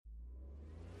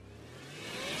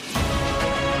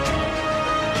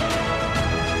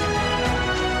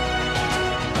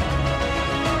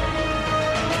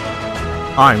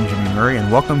I'm Jimmy Murray,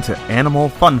 and welcome to Animal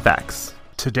Fun Facts.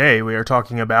 Today we are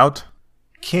talking about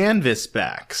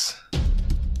Canvasbacks.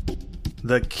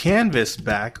 The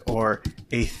canvasback, or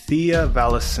Athea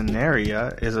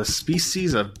vallisneria, is a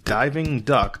species of diving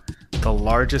duck, the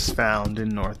largest found in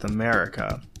North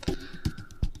America.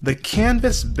 The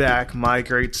canvasback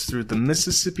migrates through the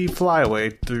Mississippi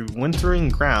Flyway through wintering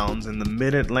grounds in the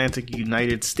mid-Atlantic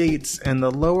United States and the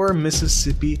lower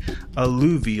Mississippi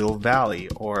Alluvial Valley,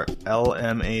 or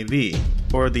LMAV,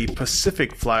 or the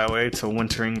Pacific Flyway to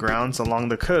wintering grounds along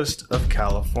the coast of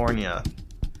California.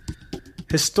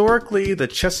 Historically, the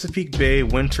Chesapeake Bay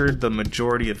wintered the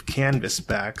majority of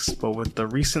canvasbacks, but with the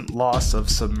recent loss of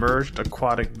submerged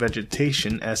aquatic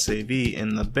vegetation (SAV)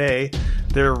 in the bay,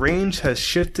 their range has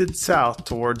shifted south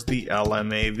towards the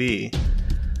LMAV.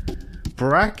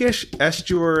 Brackish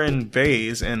estuarine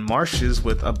bays and marshes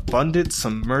with abundant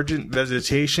submergent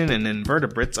vegetation and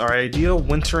invertebrates are ideal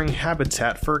wintering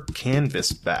habitat for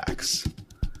canvasbacks.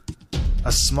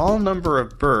 A small number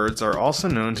of birds are also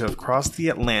known to have crossed the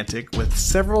Atlantic, with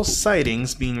several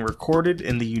sightings being recorded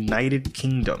in the United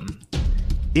Kingdom.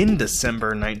 In December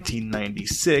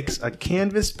 1996, a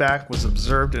canvasback was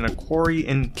observed in a quarry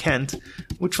in Kent,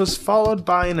 which was followed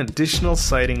by an additional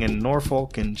sighting in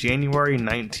Norfolk in January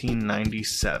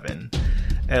 1997.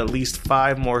 At least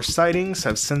 5 more sightings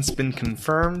have since been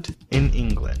confirmed in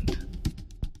England.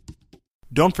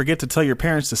 Don't forget to tell your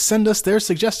parents to send us their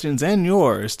suggestions and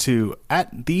yours to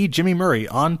 @TheJimmyMurray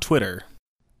on Twitter.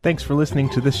 Thanks for listening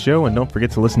to this show, and don't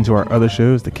forget to listen to our other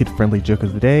shows, the Kid-Friendly Joke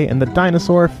of the Day and the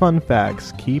Dinosaur Fun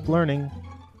Facts. Keep learning.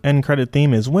 End credit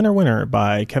theme is Winner Winner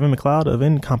by Kevin MacLeod of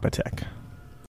Incompetech.